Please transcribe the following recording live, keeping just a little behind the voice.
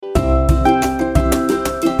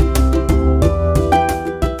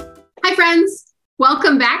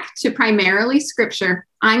to Primarily Scripture.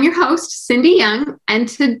 I'm your host, Cindy Young, and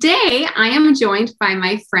today I am joined by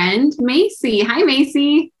my friend, Macy. Hi,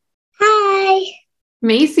 Macy. Hi.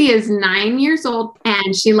 Macy is 9 years old,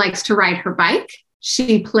 and she likes to ride her bike.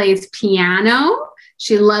 She plays piano.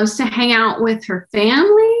 She loves to hang out with her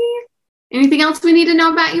family. Anything else we need to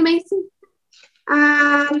know about you, Macy?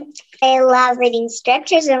 I love reading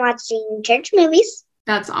scriptures and watching church movies.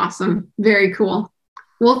 That's awesome. Very cool.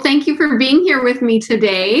 Well, thank you for being here with me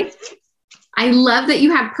today. I love that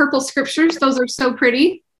you have purple scriptures. Those are so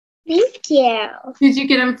pretty. Thank you. Did you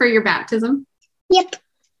get them for your baptism? Yep.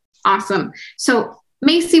 Awesome. So,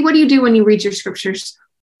 Macy, what do you do when you read your scriptures?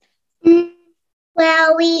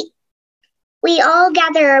 Well, we all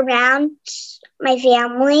gather around my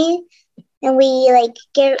family, and we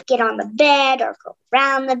get on the bed or go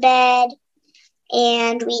around the bed,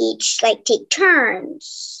 and we each take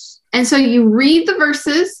turns. And so you read the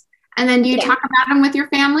verses, and then do you talk about them with your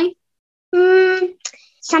family?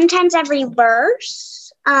 Sometimes every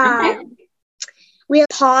verse. Okay. We'll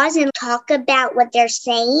pause and talk about what they're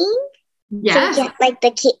saying. Yes. So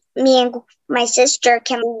me and my sister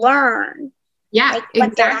can learn. Yeah, what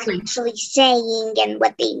exactly. they're actually saying and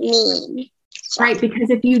what they mean. So. Right, because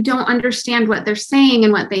if you don't understand what they're saying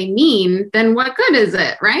and what they mean, then what good is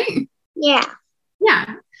it, right? Yeah.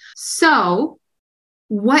 Yeah. So,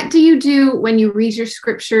 what do you do when you read your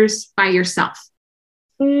scriptures by yourself?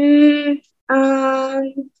 I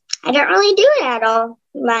don't really do it at all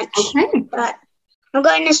much. Okay. But I'm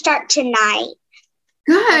going to start tonight.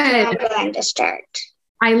 Good. I'm going to start.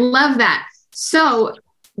 I love that. So,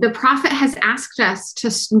 the prophet has asked us to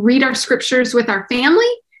read our scriptures with our family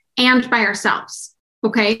and by ourselves.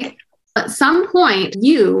 Okay. At some point,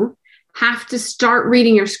 you have to start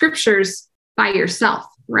reading your scriptures by yourself,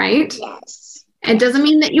 right? Yes. It doesn't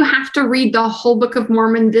mean that you have to read the whole Book of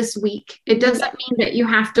Mormon this week. It doesn't mean that you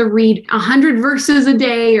have to read 100 verses a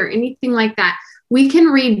day or anything like that. We can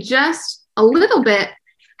read just a little bit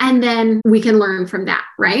and then we can learn from that,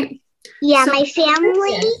 right? Yeah, so, my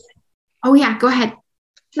family. Oh, yeah, go ahead.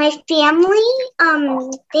 My family,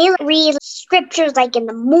 they read scriptures in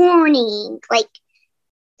the morning.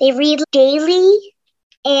 They read daily,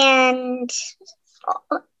 and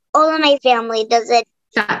all of my family does it.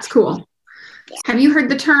 That's cool. Yeah. Have you heard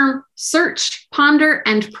the term search, ponder,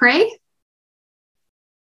 and pray?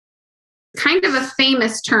 Kind of a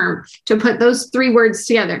famous term to put those three words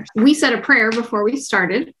together. We said a prayer before we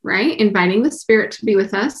started, right? Inviting the Spirit to be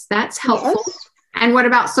with us. That's helpful. Yes. And what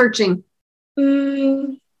about searching?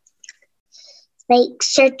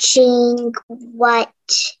 Searching what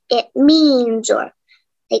it means, or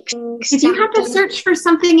if you had to search for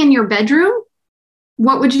something in your bedroom,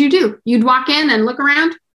 what would you do? You'd walk in and look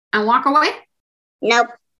around and walk away? Nope.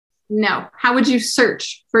 No. How would you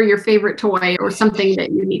search for your favorite toy or something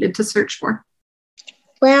that you needed to search for?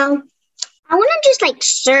 Well, I want to just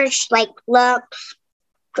search, look,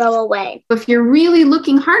 go away. If you're really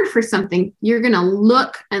looking hard for something, you're going to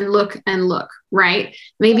look and look and look, right?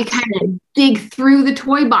 Maybe kind of dig through the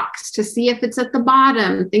toy box to see if it's at the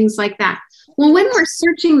bottom, things like that. Well, when we're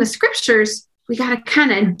searching the scriptures, we got to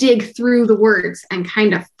kind of dig through the words and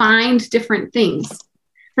kind of find different things.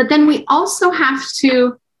 But then we also have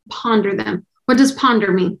to ponder them. What does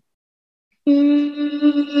ponder mean?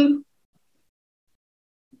 It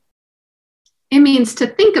means to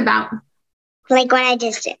think about. Like what I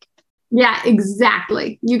just did. Yeah,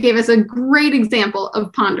 exactly. You gave us a great example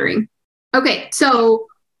of pondering. Okay, so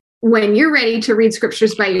when you're ready to read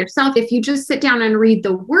scriptures by yourself, if you just sit down and read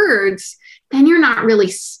the words, then you're not really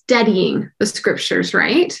studying the scriptures,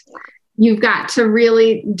 right? You've got to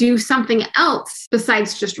really do something else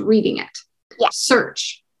besides just reading it. Yeah.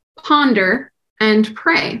 Search, ponder, and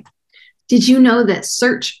pray. Did you know that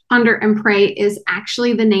search, ponder, and pray is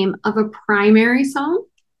actually the name of a primary song?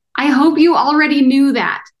 I hope you already knew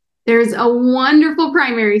that. There's a wonderful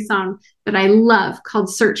primary song that I love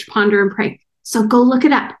called Search, Ponder, and Pray. So go look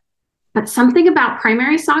it up. But something about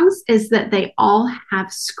primary songs is that they all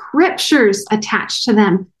have scriptures attached to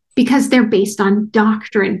them because they're based on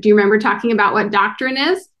doctrine. Do you remember talking about what doctrine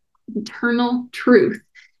is? Eternal truth.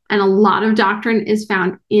 And a lot of doctrine is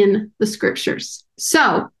found in the scriptures.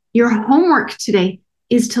 So your homework today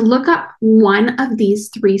is to look up one of these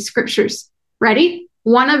three scriptures. Ready?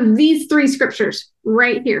 One of these three scriptures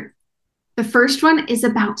right here. The first one is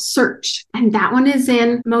about search, and that one is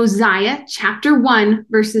in Mosiah chapter 1,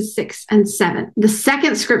 verses 6 and 7. The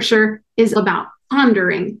second scripture is about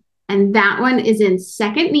pondering, and that one is in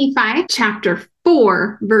 2 Nephi chapter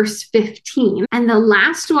 4, verse 15. And the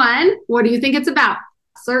last one, what do you think it's about?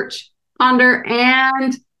 Search, ponder,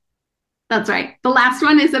 and that's right. The last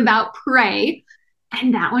one is about pray.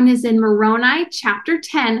 And that one is in Moroni chapter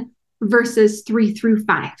 10, verses 3-5.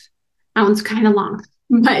 That one's kind of long,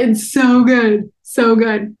 but it's so good. So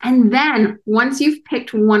good. And then once you've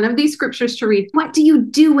picked one of these scriptures to read, what do you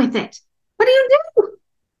do with it? What do you do?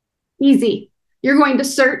 Easy. You're going to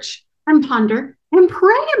search and ponder and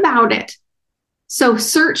pray about it. So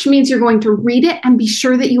search means you're going to read it and be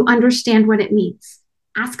sure that you understand what it means.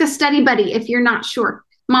 Ask a study buddy if you're not sure.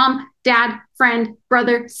 Mom, dad, friend,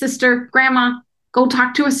 brother, sister, grandma, go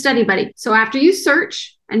talk to a study buddy. So after you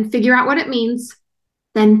search and figure out what it means,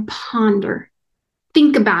 then ponder.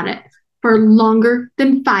 Think about it for longer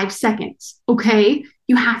than 5 seconds, okay?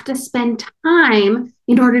 You have to spend time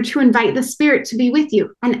in order to invite the Spirit to be with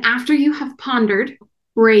you. And after you have pondered,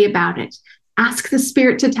 pray about it. Ask the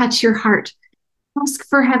Spirit to touch your heart. Ask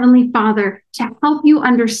for Heavenly Father to help you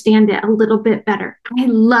understand it a little bit better. I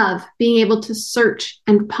love being able to search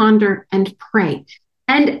and ponder and pray.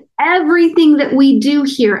 And everything that we do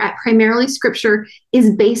here at Primarily Scripture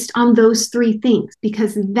is based on those 3 things,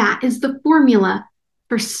 because that is the formula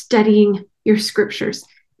for studying your scriptures.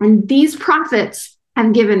 And these prophets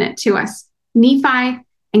have given it to us. Nephi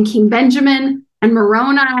and King Benjamin and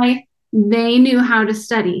Moroni, they knew how to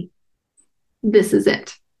study. This is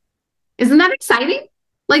it. Isn't that exciting?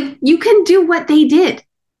 Like, you can do what they did.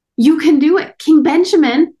 You can do it. King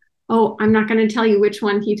Benjamin, oh, I'm not going to tell you which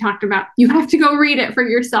one he talked about. You have to go read it for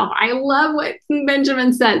yourself. I love what King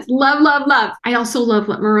Benjamin says. Love, love, love. I also love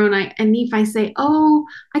what Moroni and Nephi say. Oh,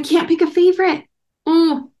 I can't pick a favorite.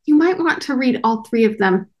 Oh, you might want to read all 3 of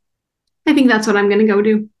them. I think that's what I'm going to go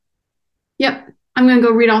do. Yep, I'm going to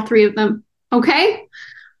go read all 3 of them. Okay?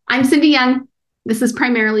 I'm Cindy Young. This is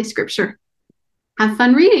Primarily Scripture. Have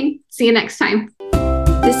fun reading. See you next time.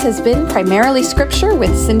 This has been Primarily Scripture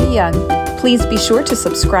with Cindy Young. Please be sure to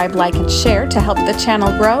subscribe, like, and share to help the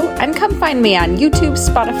channel grow. And come find me on YouTube,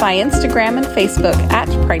 Spotify, Instagram, and Facebook at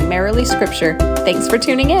Primarily Scripture. Thanks for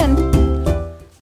tuning in.